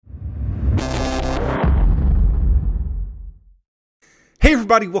Hey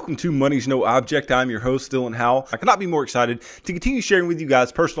everybody, welcome to Money's No Object. I'm your host, Dylan Howell. I cannot be more excited to continue sharing with you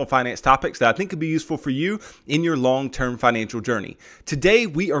guys personal finance topics that I think could be useful for you in your long-term financial journey. Today,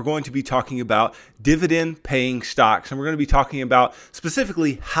 we are going to be talking about dividend-paying stocks, and we're going to be talking about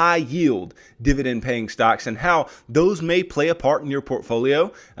specifically high-yield dividend-paying stocks and how those may play a part in your portfolio,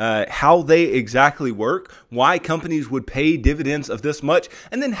 how they exactly work, why companies would pay dividends of this much,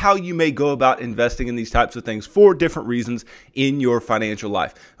 and then how you may go about investing in these types of things for different reasons in your financial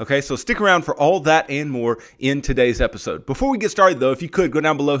life. Okay, so stick around for all that and more in today's episode. Before we get started though, if you could go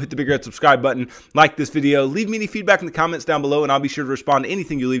down below, hit the big red subscribe button, like this video, leave me any feedback in the comments down below, and I'll be sure to respond to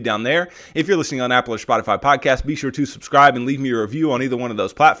anything you leave down there. If you're listening on Apple or Spotify podcasts, be sure to subscribe and leave me a review on either one of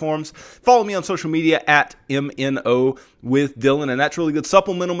those platforms. Follow me on social media at MNO with Dylan, and that's really good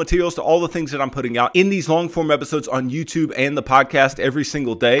supplemental materials to all the things that I'm putting out in these long form episodes on YouTube and the podcast every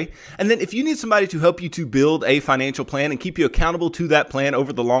single day. And then if you need somebody to help you to build a financial plan and keep you accountable to that plan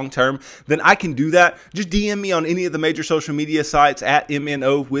over the long term, then I can do that. Just DM me on any of the major social media sites at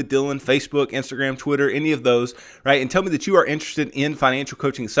MNO with Dylan, Facebook, Instagram, Twitter, any of those, right? And tell me that you are interested in financial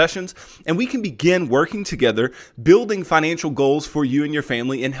coaching sessions, and we can begin working together, building financial goals for you and your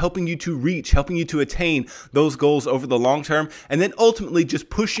family, and helping you to attain those goals over the long term, and then ultimately just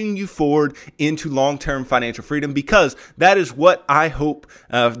pushing you forward into long-term financial freedom, because that is what I hope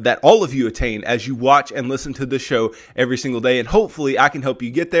that all of you attain as you watch and listen to this show every single day. And hopefully I can help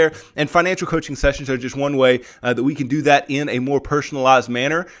you get there. And financial coaching sessions are just one way that we can do that in a more personalized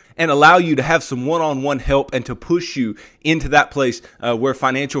manner and allow you to have some one-on-one help and to push you into that place where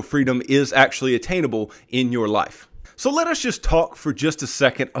financial freedom is actually attainable in your life. So let us just talk for just a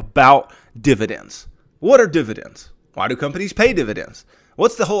second about dividends. What are dividends? Why do companies pay dividends?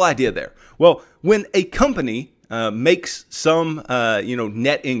 What's the whole idea there? Well, when a company makes some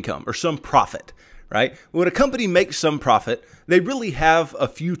net income or some profit, right? When a company makes some profit, they really have a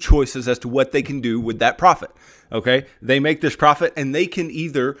few choices as to what they can do with that profit. Okay, they make this profit and they can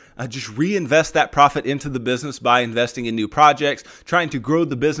either just reinvest that profit into the business by investing in new projects, trying to grow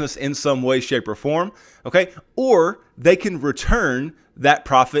the business in some way, shape, or form. Okay, or they can return that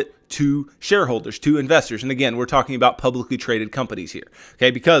profit to shareholders, to investors. And again, we're talking about publicly traded companies here.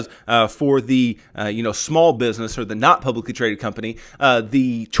 Okay, because for the small business or the not publicly traded company,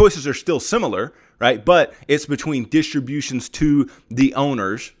 the choices are still similar, right? But it's between distributions to the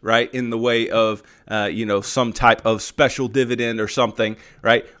owners, right, in the way of some type of special dividend or something,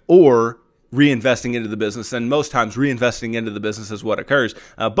 right, or reinvesting into the business. And most times reinvesting into the business is what occurs.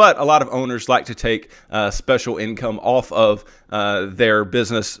 But a lot of owners like to take special income off of their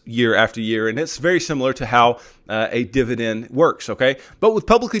business year after year. And it's very similar to how a dividend works, okay? But with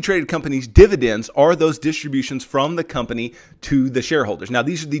publicly traded companies, dividends are those distributions from the company to the shareholders. Now,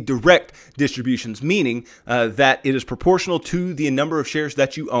 these are the direct distributions, meaning that it is proportional to the number of shares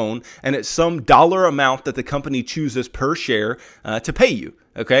that you own, and it's some dollar amount that the company chooses per share to pay you.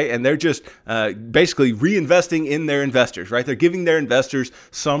 Okay, and they're just basically reinvesting in their investors, right? They're giving their investors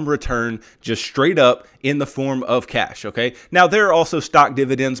some return just straight up in the form of cash, okay? Now, there are also stock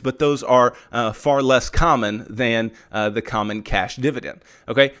dividends, but those are far less common than the common cash dividend,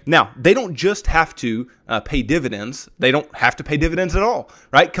 okay? Now, they don't just have to pay dividends. They don't have to pay dividends at all,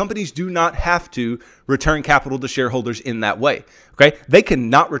 right? Companies do not have to return capital to shareholders in that way, okay? They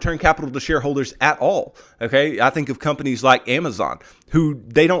cannot return capital to shareholders at all, okay? I think of companies like Amazon, who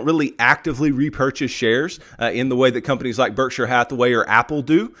they don't really actively repurchase shares in the way that companies like Berkshire Hathaway or Apple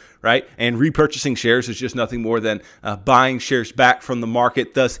do, right? And repurchasing shares is just nothing more than buying shares back from the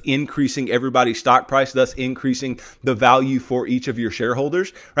market, thus increasing everybody's stock price, thus increasing the value for each of your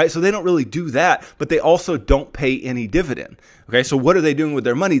shareholders, right? So they don't really do that, but they also don't pay any dividend. Okay, so what are they doing with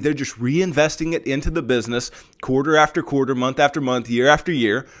their money? They're just reinvesting it into the business quarter after quarter, month after month, year after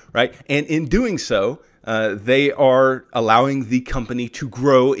year, right? And in doing so, they are allowing the company to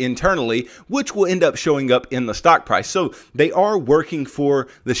grow internally, which will end up showing up in the stock price. So they are working for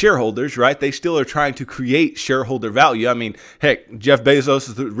the shareholders, right? They still are trying to create shareholder value. I mean, heck, Jeff Bezos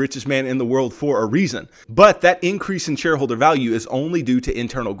is the richest man in the world for a reason. But that increase in shareholder value is only due to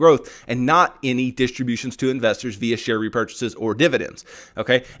internal growth and not any distributions to investors via share repurchases or dividends.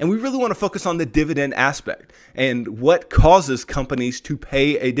 Okay, and we really want to focus on the dividend aspect and what causes companies to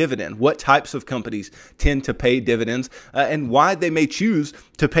pay a dividend, what types of companies tend to pay dividends, and why they may choose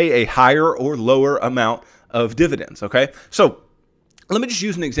to pay a higher or lower amount of dividends, okay? So let me just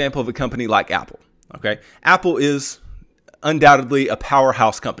use an example of a company like Apple, okay? Apple is undoubtedly a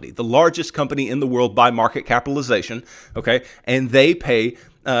powerhouse company, the largest company in the world by market capitalization, okay? And they pay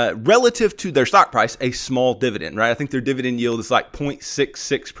relative to their stock price, a small dividend, right? I think their dividend yield is like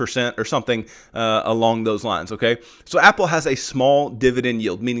 0.66% or something along those lines, okay? So Apple has a small dividend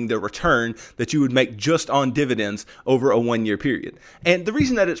yield, meaning the return that you would make just on dividends over a 1-year period. And the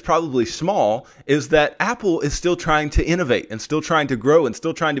reason that it's probably small is that Apple is still trying to innovate and still trying to grow and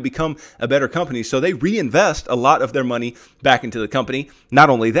still trying to become a better company. So they reinvest a lot of their money back into the company. Not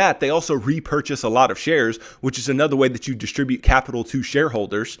only that, they also repurchase a lot of shares, which is another way that you distribute capital to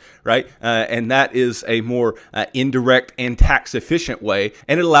shareholders, right? And that is a more indirect and tax efficient way.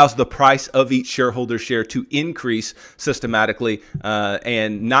 And it allows the price of each shareholder share to increase systematically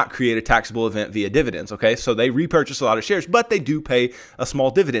and not create a taxable event via dividends, okay? So they repurchase a lot of shares, but they do pay a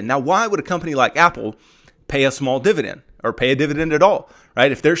small dividend. Now, why would a company like Apple pay a small dividend or pay a dividend at all,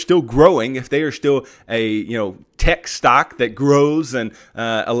 right? If they're still growing, if they are still a tech stock that grows and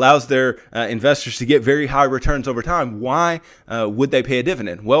allows their investors to get very high returns over time, why would they pay a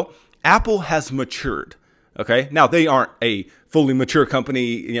dividend? Well, Apple has matured. Okay, now they aren't a fully mature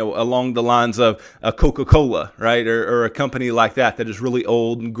company, along the lines of a Coca-Cola, right, or a company like that is really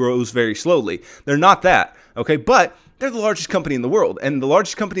old and grows very slowly. They're not that. Okay, but they're the largest company in the world, and the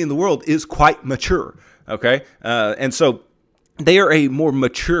largest company in the world is quite mature. Okay, and so they are a more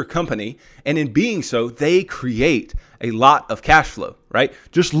mature company, and in being so, they create a lot of cash flow, right?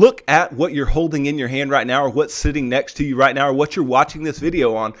 Just look at what you're holding in your hand right now, or what's sitting next to you right now, or what you're watching this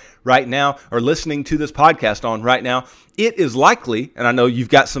video on right now, or listening to this podcast on right now. It is likely, and I know you've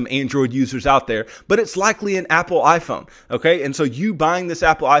got some Android users out there, but it's likely an Apple iPhone, okay? And so you buying this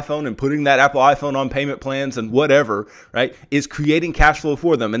Apple iPhone and putting that Apple iPhone on payment plans and whatever, right, is creating cash flow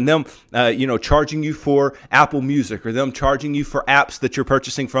for them. And them, charging you for Apple Music, or them charging you for apps that you're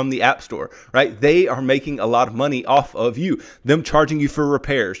purchasing from the App Store, right? They are making a lot of money off of you. Them charging you for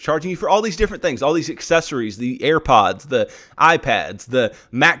repairs, charging you for all these different things, all these accessories, the AirPods, the iPads, the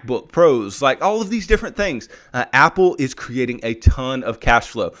MacBook Pros, like all of these different things. Apple is creating a ton of cash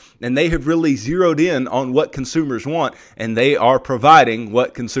flow, and they have really zeroed in on what consumers want, and they are providing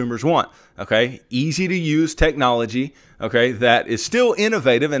what consumers want. Okay, easy to use technology, okay, that is still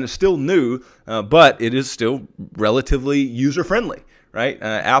innovative and is still new, but it is still relatively user friendly. Right?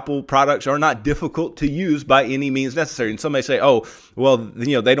 Apple products are not difficult to use by any means necessary. And some may say, oh, well,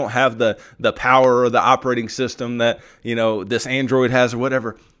 they don't have the power or the operating system that, this Android has or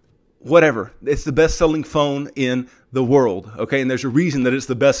whatever. Whatever. It's the best-selling phone in the world, okay? And there's a reason that it's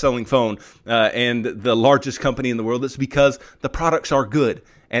the best-selling phone and the largest company in the world. It's because the products are good,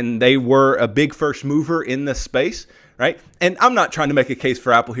 and they were a big first mover in this space, right? And I'm not trying to make a case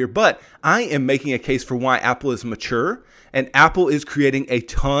for Apple here, but I am making a case for why Apple is mature, and Apple is creating a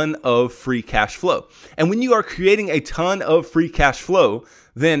ton of free cash flow. And when you are creating a ton of free cash flow,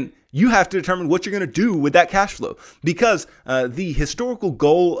 then you have to determine what you're going to do with that cash flow, because the historical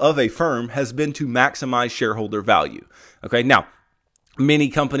goal of a firm has been to maximize shareholder value. Okay, now, many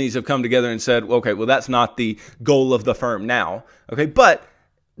companies have come together and said, okay, well, that's not the goal of the firm now. Okay, but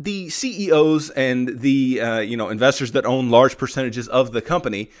the CEOs and the investors that own large percentages of the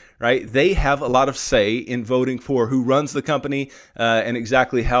company, right? They have a lot of say in voting for who runs the company and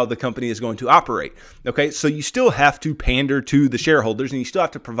exactly how the company is going to operate. Okay, so you still have to pander to the shareholders, and you still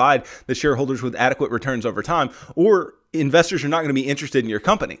have to provide the shareholders with adequate returns over time, or investors are not going to be interested in your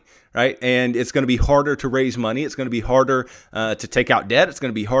company, right? And it's going to be harder to raise money. It's going to be harder to take out debt. It's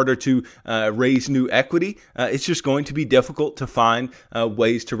going to be harder to raise new equity. It's just going to be difficult to find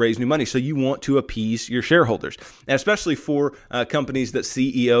ways to raise new money. So you want to appease your shareholders, and especially for companies that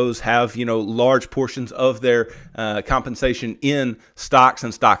CEOs have, large portions of their compensation in stocks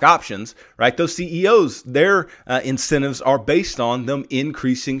and stock options, right? Those CEOs, their incentives are based on them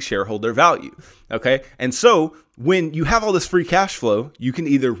increasing shareholder value. Okay, and so when you have all this free cash flow, you can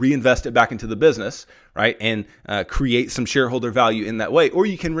either reinvest it back into the business, right, and create some shareholder value in that way, or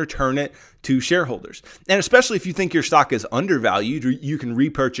you can return it to shareholders. And especially if you think your stock is undervalued, you can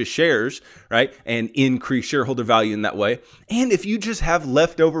repurchase shares, right, and increase shareholder value in that way. And if you just have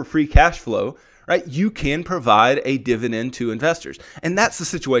leftover free cash flow, right, you can provide a dividend to investors. And that's the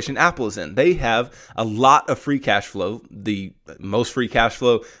situation Apple is in. They have a lot of free cash flow, the most free cash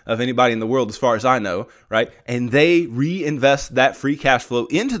flow of anybody in the world as far as I know, right? And they reinvest that free cash flow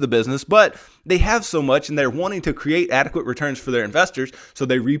into the business, but they have so much and they're wanting to create adequate returns for their investors, so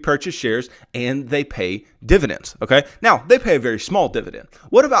they repurchase shares and they pay dividends, okay? Now, they pay a very small dividend.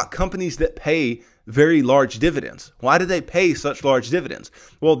 What about companies that pay very large dividends. Why do they pay such large dividends?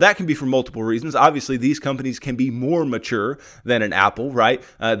 Well, that can be for multiple reasons. Obviously, these companies can be more mature than an Apple, right?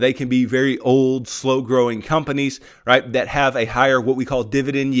 They can be very old, slow-growing companies, right, that have a higher what we call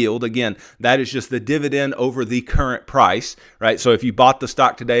dividend yield. Again, that is just the dividend over the current price, right? So if you bought the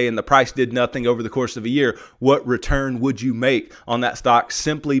stock today and the price did nothing over the course of a year, what return would you make on that stock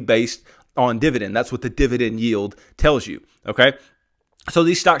simply based on dividend? That's what the dividend yield tells you, okay? So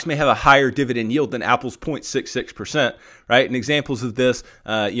these stocks may have a higher dividend yield than Apple's 0.66%, right? And examples of this,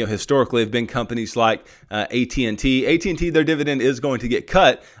 historically have been companies like AT&T. AT&T, their dividend is going to get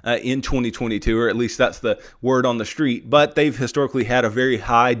cut in 2022, or at least that's the word on the street. But they've historically had a very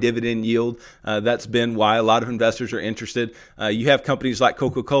high dividend yield. That's been why a lot of investors are interested. You have companies like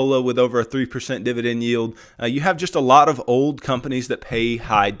Coca-Cola with over a 3% dividend yield. You have just a lot of old companies that pay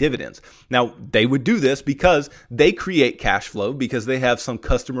high dividends. Now, they would do this because they create cash flow, because they have some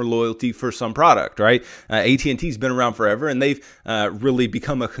customer loyalty for some product, right? AT&T's been around forever, and they've really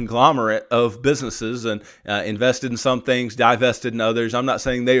become a conglomerate of businesses and invested in some things, divested in others. I'm not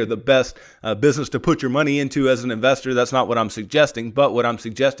saying they are the best business to put your money into as an investor. That's not what I'm suggesting. But what I'm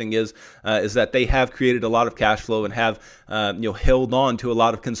suggesting is that they have created a lot of cash flow and have held on to a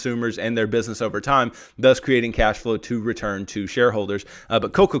lot of consumers and their business over time, thus creating cash flow to return to shareholders.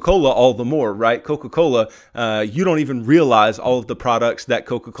 But Coca-Cola, all the more, right? Coca-Cola, you don't even realize all of the products that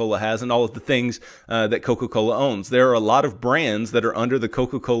Coca-Cola has and all of the things that Coca-Cola owns. There are a lot of brands that are under the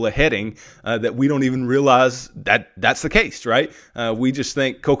Coca-Cola heading that we don't even realize that that's the case, right? We just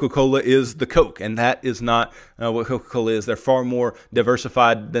think Coca-Cola is the Coke, and that is not what Coca-Cola is. They're far more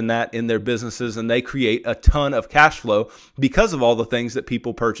diversified than that in their businesses, and they create a ton of cash flow because of all the things that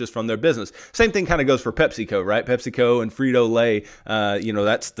people purchase from their business. Same thing kind of goes for PepsiCo, right? PepsiCo and Frito-Lay,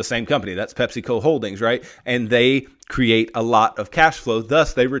 that's the same company. That's PepsiCo Holdings, right? And they create a lot of cash flow.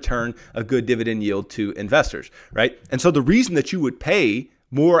 Thus, they return a good dividend yield to investors, right? And so the reason that you would pay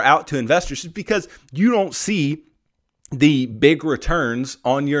more out to investors is because you don't see the big returns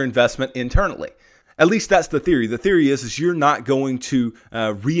on your investment internally. At least that's the theory. The theory is you're not going to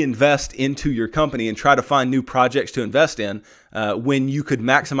reinvest into your company and try to find new projects to invest in when you could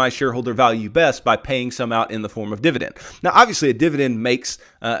maximize shareholder value best by paying some out in the form of dividend. Now, obviously, a dividend makes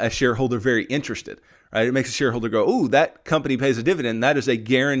a shareholder very interested. Right? It makes a shareholder go, "Ooh, that company pays a dividend. That is a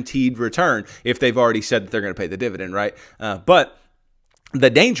guaranteed return," if they've already said that they're going to pay the dividend, right? But the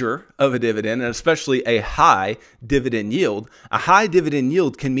danger of a dividend, and especially a high dividend yield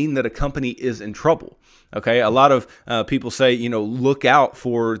can mean that a company is in trouble. Okay, a lot of people say, look out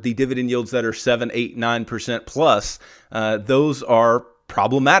for the dividend yields that are 7, 8, 9% plus. Those are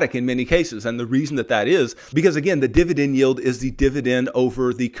problematic in many cases. And the reason that is because, again, the dividend yield is the dividend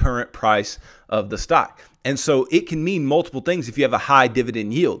over the current price of the stock. And so it can mean multiple things if you have a high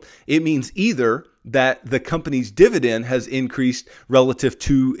dividend yield. It means either that the company's dividend has increased relative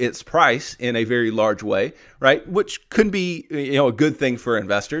to its price in a very large way, right? Which could be, a good thing for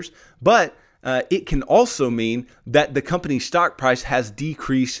investors, but it can also mean that the company's stock price has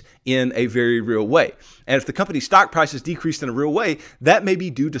decreased in a very real way. And if the company's stock price has decreased in a real way, that may be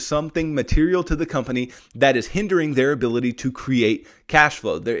due to something material to the company that is hindering their ability to create cash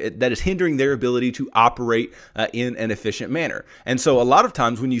flow, that is hindering their ability to operate in an efficient manner. And so a lot of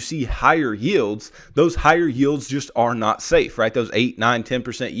times when you see higher yields, those higher yields just are not safe, right? Those 8, 9,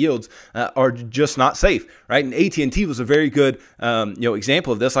 10% yields are just not safe, right? And AT&T was a very good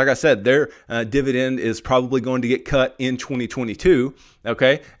example of this. Like I said, their dividend is probably going to get cut in 2022.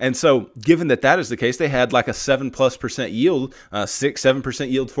 Okay. And so given that is the case, they had like a 7+% yield, 6, 7%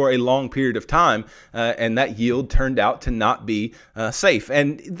 yield for a long period of time. And that yield turned out to not be safe.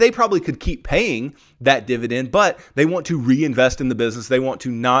 And they probably could keep paying that dividend, but they want to reinvest in the business. They want to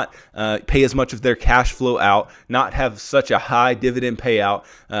not pay as much of their cash flow out, not have such a high dividend payout.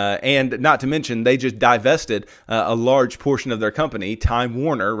 And not to mention, they just divested a large portion of their company, Time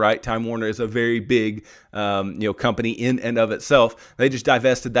Warner, right? Time Warner is a very big company in and of itself. They just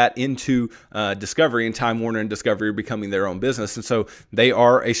divested that into Discovery, and Time Warner and Discovery are becoming their own business. And so they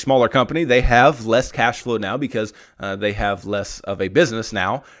are a smaller company. They have less cash flow now because they have less of a business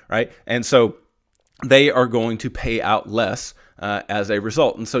now, right? And so they are going to pay out less as a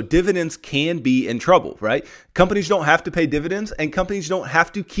result. And so dividends can be in trouble, right? Companies don't have to pay dividends, and companies don't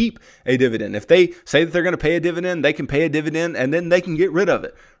have to keep a dividend. If they say that they're going to pay a dividend, they can pay a dividend and then they can get rid of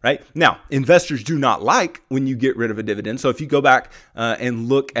it, right? Now, investors do not like when you get rid of a dividend. So if you go back and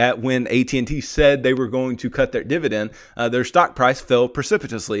look at when AT&T said they were going to cut their dividend, their stock price fell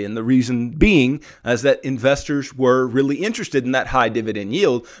precipitously. And the reason being is that investors were really interested in that high dividend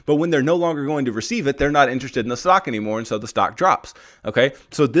yield, but when they're no longer going to receive it, they're not interested in the stock anymore. And so the stock dropped. drops. Okay,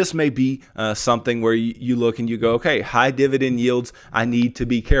 so this may be something where you look and you go, okay, high dividend yields, I need to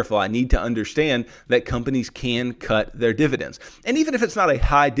be careful. I need to understand that companies can cut their dividends. And even if it's not a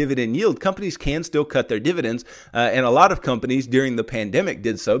high dividend yield, companies can still cut their dividends. And a lot of companies during the pandemic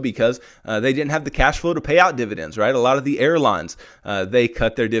did so because they didn't have the cash flow to pay out dividends, right? A lot of the airlines, they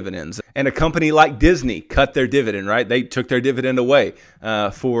cut their dividends. And a company like Disney cut their dividend, right? They took their dividend away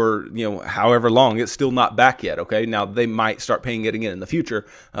for, however long. It's still not back yet, okay? Now, they might start paying it again in the future,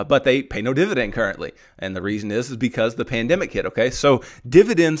 but they pay no dividend currently. And the reason is because the pandemic hit, okay? So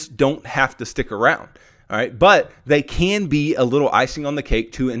dividends don't have to stick around. All right, but they can be a little icing on the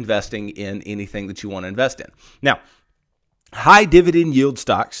cake to investing in anything that you want to invest in. Now, high dividend yield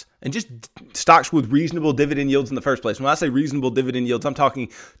stocks, and just stocks with reasonable dividend yields in the first place. When I say reasonable dividend yields, I'm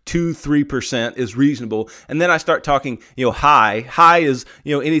talking 2-3% is reasonable. And then I start talking, high. High is,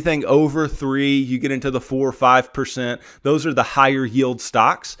 anything over 3, you get into the 4-5%. Those are the higher yield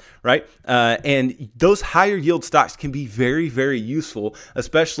stocks, right? And those higher yield stocks can be very, very useful,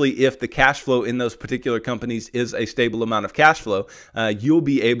 especially if the cash flow in those particular companies is a stable amount of cash flow. You'll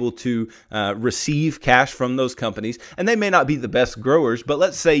be able to receive cash from those companies, and they may not be the best growers, but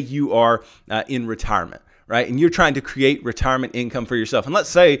let's say you are in retirement, right? And you're trying to create retirement income for yourself. And let's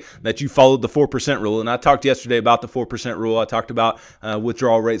say that you followed the 4% rule. And I talked yesterday about the 4% rule. I talked about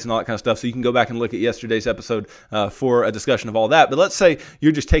withdrawal rates and all that kind of stuff. So you can go back and look at yesterday's episode for a discussion of all that. But let's say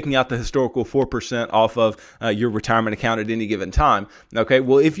you're just taking out the historical 4% off of your retirement account at any given time. Okay,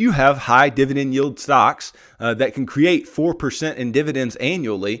 well, if you have high dividend yield stocks that can create 4% in dividends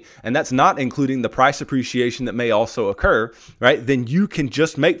annually, and that's not including the price appreciation that may also occur, right? Then you can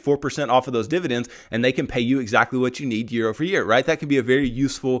just make 4% off of those dividends, and they can pay you exactly what you need year over year, right? That can be a very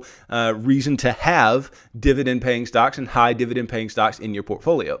useful reason to have dividend paying stocks and high dividend paying stocks in your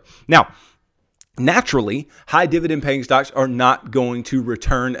portfolio. Now, naturally, high dividend paying stocks are not going to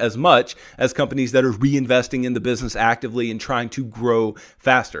return as much as companies that are reinvesting in the business actively and trying to grow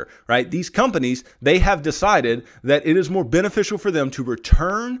faster, right? These companies, they have decided that it is more beneficial for them to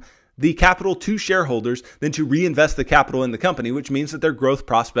return the capital to shareholders than to reinvest the capital in the company, which means that their growth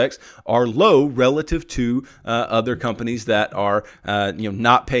prospects are low relative to other companies that are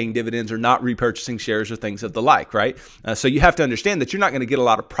not paying dividends or not repurchasing shares or things of the like, right? So you have to understand that you're not going to get a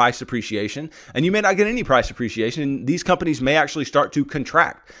lot of price appreciation, and you may not get any price appreciation, and these companies may actually start to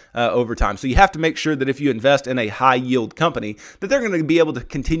contract over time. So you have to make sure that if you invest in a high yield company, that they're going to be able to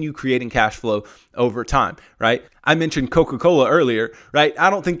continue creating cash flow over time, right? I mentioned Coca-Cola earlier, right? I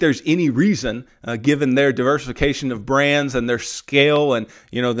don't think there's any reason, given their diversification of brands and their scale and,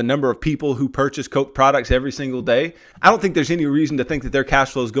 the number of people who purchase Coke products every single day, I don't think there's any reason to think that their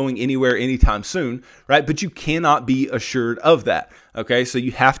cash flow is going anywhere anytime soon, right? But you cannot be assured of that. Okay, so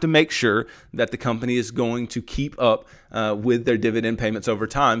you have to make sure that the company is going to keep up with their dividend payments over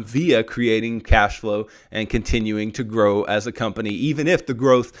time via creating cash flow and continuing to grow as a company, even if the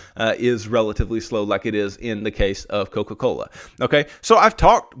growth is relatively slow like it is in the case of Coca-Cola. Okay, so I've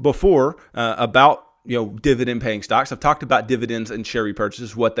talked before about dividend paying stocks. I've talked about dividends and share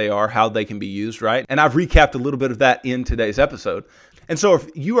repurchases, what they are, how they can be used, right? And I've recapped a little bit of that in today's episode. And so if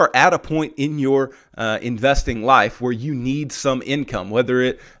you are at a point in your investing life where you need some income, whether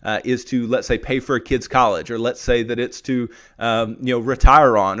it is to, let's say, pay for a kid's college, or let's say that it's to,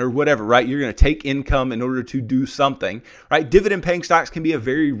 retire on or whatever, right? You're going to take income in order to do something, right? Dividend paying stocks can be a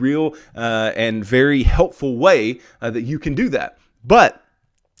very real and very helpful way that you can do that. But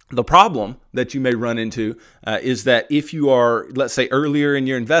the problem that you may run into is that if you are, let's say, earlier in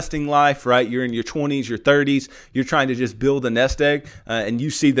your investing life, right, you're in your 20s, your 30s, you're trying to just build a nest egg, and you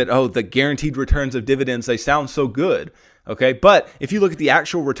see that, the guaranteed returns of dividends, they sound so good. Okay, but if you look at the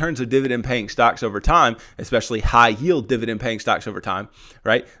actual returns of dividend paying stocks over time, especially high yield dividend paying stocks over time,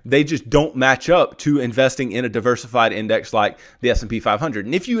 right, they just don't match up to investing in a diversified index like the S&P 500.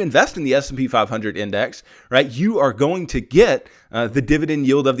 And if you invest in the S&P 500 index, right, you are going to get the dividend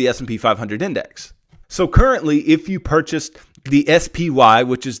yield of the S&P 500 index. So currently, if you purchased the SPY,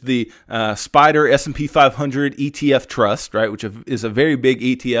 which is the Spider S&P 500 ETF Trust, right, which is a very big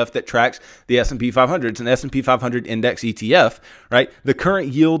ETF that tracks the S&P 500. It's an S&P 500 index ETF, right? The current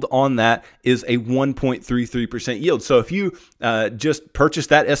yield on that is a 1.33% yield. So if you just purchase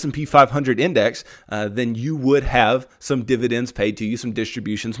that S&P 500 index, then you would have some dividends paid to you, some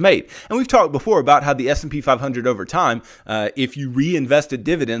distributions made. And we've talked before about how the S&P 500 over time, if you reinvested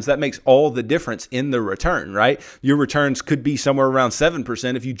dividends, that makes all the difference in the return, right? Your returns could be be somewhere around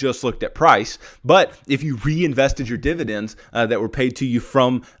 7% if you just looked at price. But if you reinvested your dividends that were paid to you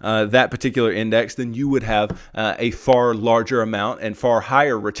from that particular index, then you would have a far larger amount and far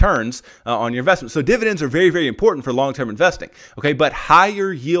higher returns on your investment. So dividends are very, very important for long-term investing. Okay, but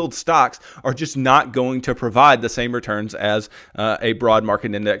higher yield stocks are just not going to provide the same returns as a broad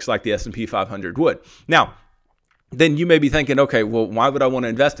market index like the S&P 500 would. Now, then you may be thinking, okay, well, why would I want to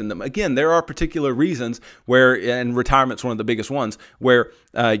invest in them? Again, there are particular reasons where, and retirement's one of the biggest ones, where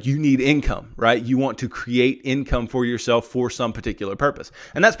you need income, right? You want to create income for yourself for some particular purpose.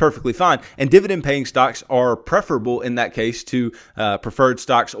 And that's perfectly fine. And dividend paying stocks are preferable in that case to preferred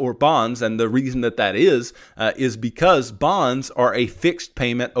stocks or bonds. And the reason that that is because bonds are a fixed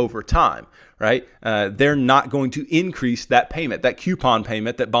payment over time. Right? They're not going to increase that payment. That coupon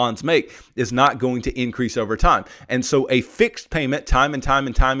payment that bonds make is not going to increase over time. And so a fixed payment time and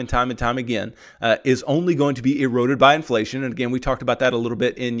time again is only going to be eroded by inflation. And again, we talked about that a little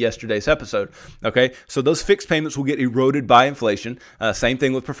bit in yesterday's episode. Okay, so those fixed payments will get eroded by inflation. Same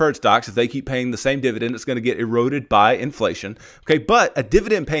thing with preferred stocks. If they keep paying the same dividend, it's going to get eroded by inflation. Okay, but a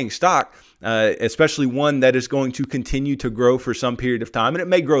dividend paying stock, especially one that is going to continue to grow for some period of time, and it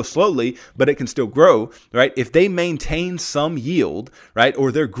may grow slowly, but it can still grow, right? If they maintain some yield, right,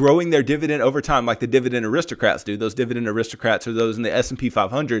 or they're growing their dividend over time like the dividend aristocrats do. Those dividend aristocrats are those in the S&P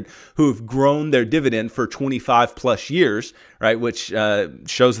 500 who have grown their dividend for 25 plus years, right, which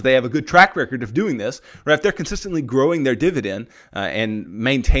shows that they have a good track record of doing this, right? If they're consistently growing their dividend and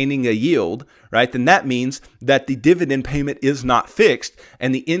maintaining a yield, right, then that means that the dividend payment is not fixed,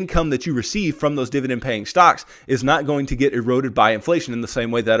 and the income that you receive from those dividend paying stocks is not going to get eroded by inflation in the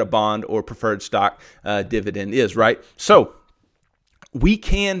same way that a bond or preferred stock dividend is, right? So we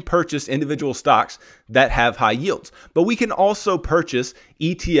can purchase individual stocks that have high yields, but we can also purchase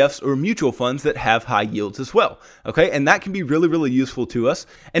ETFs or mutual funds that have high yields as well. Okay, and that can be really, really useful to us,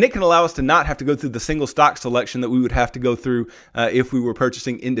 and it can allow us to not have to go through the single stock selection that we would have to go through if we were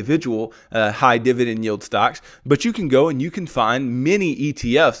purchasing individual high dividend yield stocks. But you can go and you can find many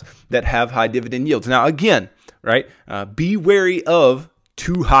ETFs that have high dividend yields. Now, again, right, be wary of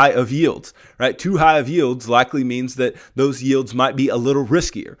too high of yields, right? Too high of yields likely means that those yields might be a little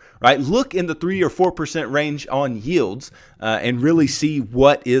riskier, right? Look in the 3 or 4% range on yields and really see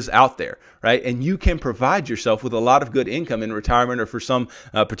what is out there, right? And you can provide yourself with a lot of good income in retirement or for some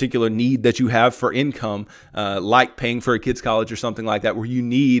particular need that you have for income, like paying for a kid's college or something like that, where you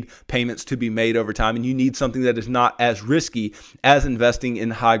need payments to be made over time and you need something that is not as risky as investing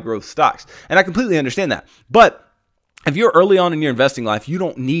in high growth stocks. And I completely understand that. But if you're early on in your investing life, you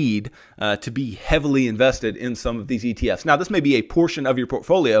don't need to be heavily invested in some of these ETFs. Now, this may be a portion of your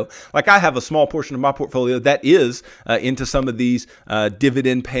portfolio. Like I have a small portion of my portfolio that is into some of these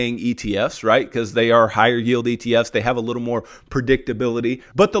dividend-paying ETFs, right? Because they are higher yield ETFs. They have a little more predictability.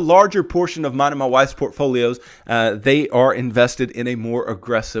 But the larger portion of mine and my wife's portfolios, they are invested in a more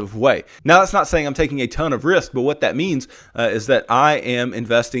aggressive way. Now, that's not saying I'm taking a ton of risk, but what that means is that I am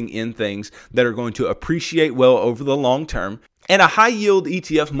investing in things that are going to appreciate well over the long term. And a high yield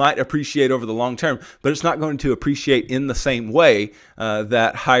ETF might appreciate over the long term, but it's not going to appreciate in the same way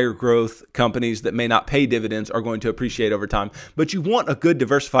that higher growth companies that may not pay dividends are going to appreciate over time. But you want a good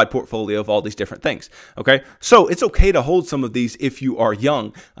diversified portfolio of all these different things. Okay, so it's okay to hold some of these if you are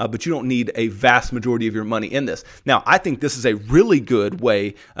young, but you don't need a vast majority of your money in this. Now, I think this is a really good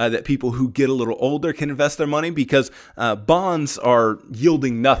way that people who get a little older can invest their money, because bonds are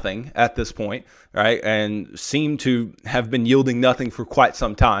yielding nothing at this point, right? And seem to have been yielding nothing for quite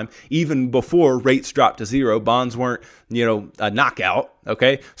some time. Even before rates dropped to zero, bonds weren't, a knockout.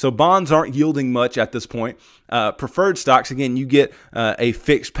 Okay, so bonds aren't yielding much at this point. Preferred stocks, again, you get a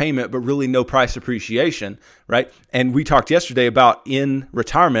fixed payment, but really no price appreciation, right? And we talked yesterday about in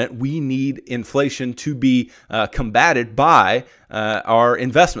retirement, we need inflation to be combated by our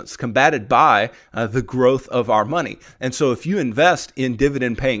investments, combated by the growth of our money. And so if you invest in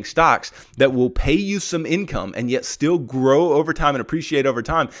dividend paying stocks that will pay you some income and yet still grow over time and appreciate over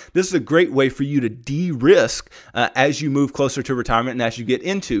time, this is a great way for you to de-risk as you move closer to retirement and as you get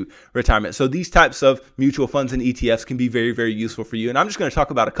into retirement. So these types of mutual funds and ETFs can be very, very useful for you. And I'm just going to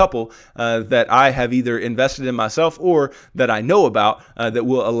talk about a couple that I have either invested in myself or that I know about that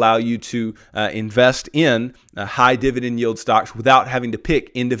will allow you to invest in high dividend yield stocks without having to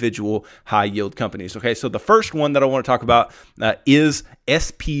pick individual high yield companies. Okay, so the first one that I want to talk about is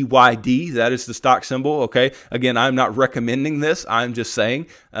SPYD. That is the stock symbol. Okay, again, I'm not recommending this. I'm just saying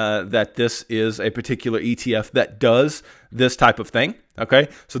that this is a particular ETF that does this type of thing. Okay,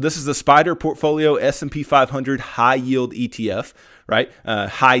 so this is the Spider Portfolio S&P 500 High Yield ETF, right?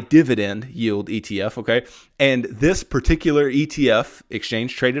 High Dividend Yield ETF, okay? And this particular ETF,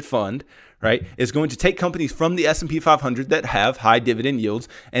 Exchange Traded Fund, right, is going to take companies from the S&P 500 that have high dividend yields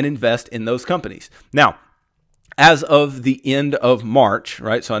and invest in those companies. Now, as of the end of March,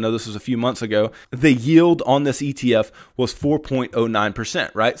 right, so I know this was a few months ago, the yield on this ETF was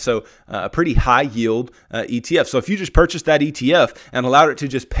 4.09%, right? So a pretty high yield ETF. So if you just purchased that ETF and allowed it to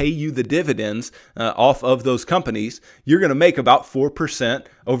just pay you the dividends off of those companies, you're going to make about 4%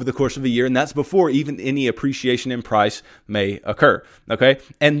 over the course of a year, and that's before even any appreciation in price may occur, okay?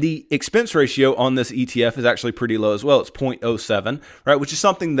 And the expense ratio on this ETF is actually pretty low as well. It's 0.07, right, which is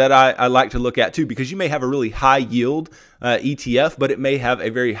something that I like to look at too, because you may have a really high yield ETF, but it may have a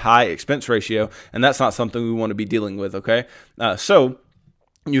very high expense ratio, and that's not something we want to be dealing with, okay? So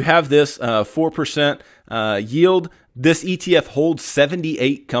you have this 4% yield. This ETF holds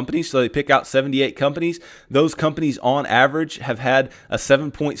 78 companies, so they pick out 78 companies. Those companies on average have had a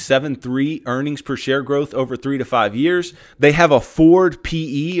 7.73 earnings per share growth over 3 to 5 years. They have a forward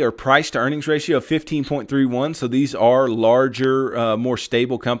PE or price to earnings ratio of 15.31, so these are larger, more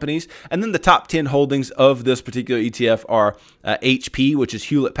stable companies. And then the top 10 holdings of this particular ETF are HP, which is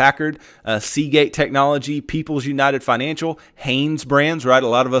Hewlett Packard, Seagate Technology, People's United Financial, Hanes Brands, right? A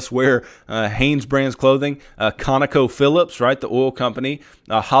lot of us wear Hanes Brands clothing, ConocoPhillips, right, the oil company,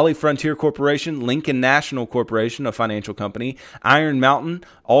 Holly Frontier Corporation, Lincoln National Corporation, a financial company, Iron Mountain,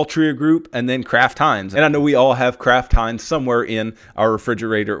 Altria Group, and then Kraft Heinz. And I know we all have Kraft Heinz somewhere in our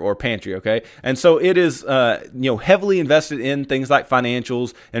refrigerator or pantry, okay? And so it is, heavily invested in things like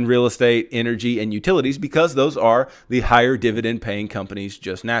financials and real estate, energy, and utilities, because those are the higher dividend paying companies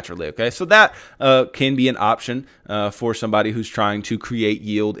just naturally, okay? So that can be an option for somebody who's trying to create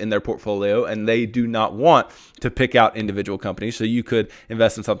yield in their portfolio and they do not want to pick out individual companies. So you could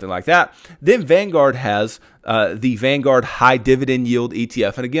invest in something like that. Then Vanguard has the Vanguard High Dividend Yield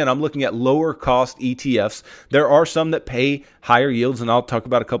ETF. And again, I'm looking at lower cost ETFs. There are some that pay higher yields, and I'll talk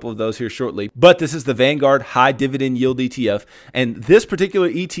about a couple of those here shortly. But this is the Vanguard High Dividend Yield ETF. And this particular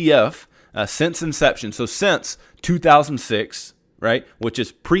ETF, since inception, so since 2006, right, which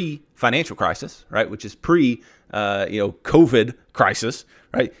is pre-financial crisis, right, which is pre-COVID crisis,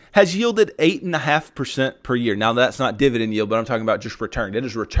 right, has yielded 8.5% per year. Now, that's not dividend yield, but I'm talking about just returned. It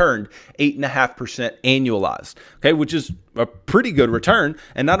has returned 8.5% annualized, okay, which is a pretty good return.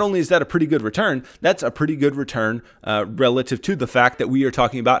 And not only is that a pretty good return, that's a pretty good return relative to the fact that we are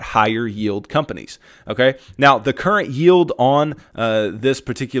talking about higher yield companies, okay? Now, the current yield on this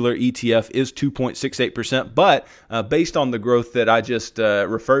particular ETF is 2.68%, but based on the growth that I just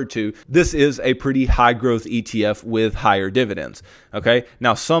referred to, this is a pretty high growth ETF with higher dividends, okay?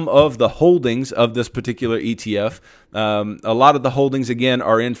 Now, some of the holdings of this particular ETF, a lot of the holdings, again,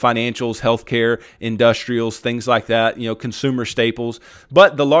 are in financials, healthcare, industrials, things like that, consumer staples.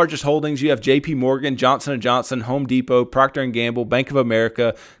 But the largest holdings, you have JP Morgan, Johnson & Johnson, Home Depot, Procter & Gamble, Bank of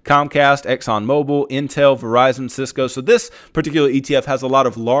America, Comcast, ExxonMobil, Intel, Verizon, Cisco. So this particular ETF has a lot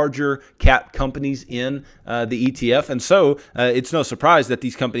of larger cap companies in the ETF. And so it's no surprise that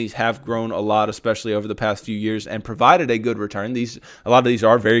these companies have grown a lot, especially over the past few years, and provided a good return. A lot of these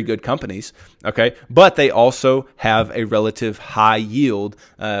are very good companies, okay? But they also have a relative high yield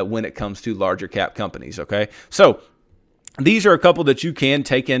when it comes to larger cap companies, okay? So these are a couple that you can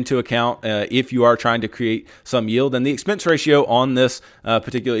take into account if you are trying to create some yield. And the expense ratio on this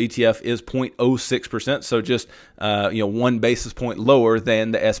particular ETF is 0.06%, so just 1 basis point lower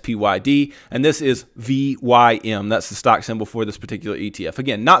than the SPYD. And this is VYM. That's the stock symbol for this particular ETF.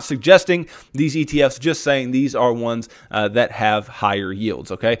 Again, not suggesting these ETFs, just saying these are ones that have higher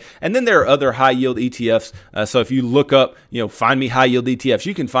yields, okay? And then there are other high yield ETFs. So if you look up, find me high yield ETFs,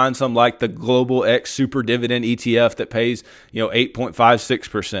 you can find some like the Global X Super Dividend ETF that pays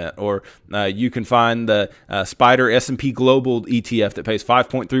 8.56%, or you can find the Spider S&P Global ETF that pays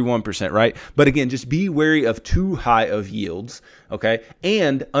 5.31%, right? But again, just be wary of too high of yields, okay?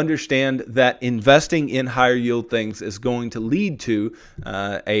 And understand that investing in higher yield things is going to lead to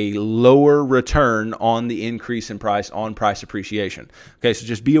a lower return on the increase in price on price appreciation. Okay, so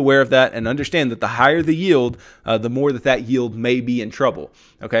just be aware of that and understand that the higher the yield, the more that yield may be in trouble,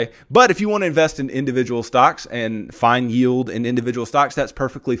 okay? But if you want to invest in individual stocks and find yield in individual stocks, that's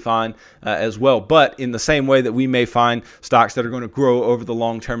perfectly fine as well. But in the same way that we may find stocks that are going to grow over the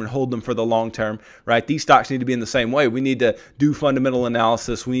long term and hold them for the long term, right? These stocks need to be in the same way. We need to do fundamental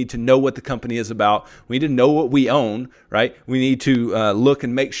analysis. We need to know what the company is about. We need to know what we own, right? We need to look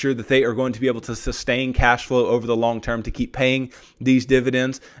and make sure that they are going to be able to sustain cash flow over the long term to keep paying these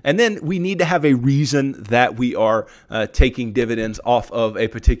dividends. And then we need to have a reason that we are taking dividends off of a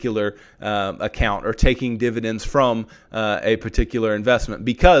particular account or taking dividends from a particular investment,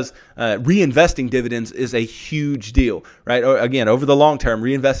 because reinvesting dividends is a huge deal, right? Or again, over the long term,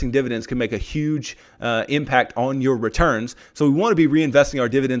 reinvesting dividends can make a huge impact on your returns. So we want to be reinvesting our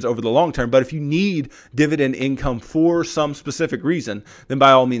dividends over the long term. But if you need dividend income for some specific reason, then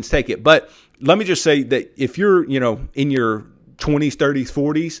by all means take it. But let me just say that if you're, in your 20s, 30s,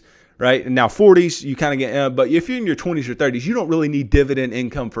 40s, right? And now 40s, you kind of get, but if you're in your 20s or 30s, you don't really need dividend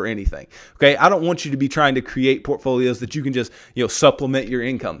income for anything. Okay. I don't want you to be trying to create portfolios that you can just, supplement your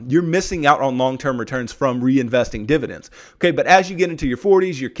income. You're missing out on long-term returns from reinvesting dividends. Okay. But as you get into your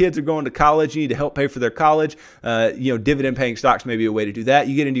 40s, your kids are going to college, you need to help pay for their college. Dividend paying stocks may be a way to do that.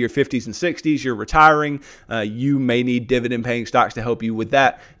 You get into your 50s and 60s, you're retiring. You may need dividend paying stocks to help you with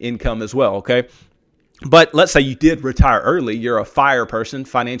that income as well. Okay. But let's say you did retire early. You're a FIRE person,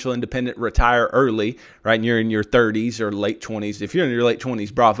 financial independent, retire early, right? And you're in your 30s or late 20s. If you're in your late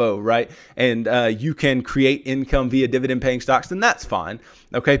 20s, bravo, right? And you can create income via dividend paying stocks, then that's fine.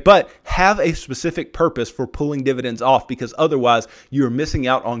 Okay. But have a specific purpose for pulling dividends off, because otherwise you're missing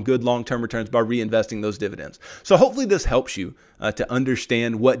out on good long-term returns by reinvesting those dividends. So hopefully this helps you to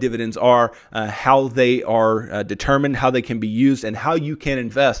understand what dividends are, how they are determined, how they can be used, and how you can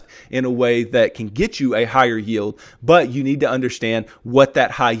invest in a way that can get you a higher yield. But you need to understand what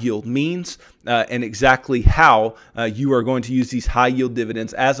that high yield means and exactly how you are going to use these high yield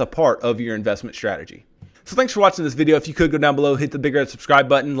dividends as a part of your investment strategy. So thanks for watching this video. If you could go down below, hit the big red subscribe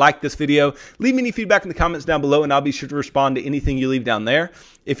button, like this video, leave me any feedback in the comments down below, and I'll be sure to respond to anything you leave down there.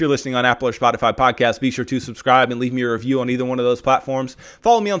 If you're listening on Apple or Spotify podcasts, be sure to subscribe and leave me a review on either one of those platforms.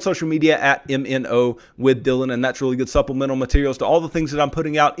 Follow me on social media at MNO with Dylan, and that's really good supplemental materials to all the things that I'm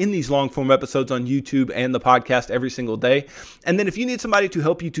putting out in these long form episodes on YouTube and the podcast every single day. And then if you need somebody to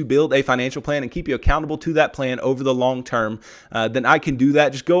help you to build a financial plan and keep you accountable to that plan over the long term, then I can do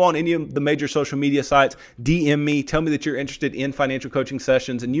that. Just go on any of the major social media sites, DM me, tell me that you're interested in financial coaching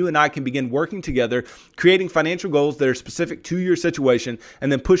sessions, and you and I can begin working together, creating financial goals that are specific to your situation,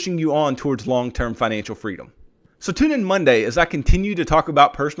 and then pushing you on towards long-term financial freedom. So tune in Monday as I continue to talk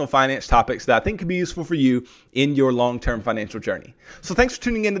about personal finance topics that I think could be useful for you in your long-term financial journey. So thanks for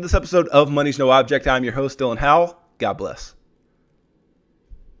tuning into this episode of Money's No Object. I'm your host, Dylan Howell. God bless.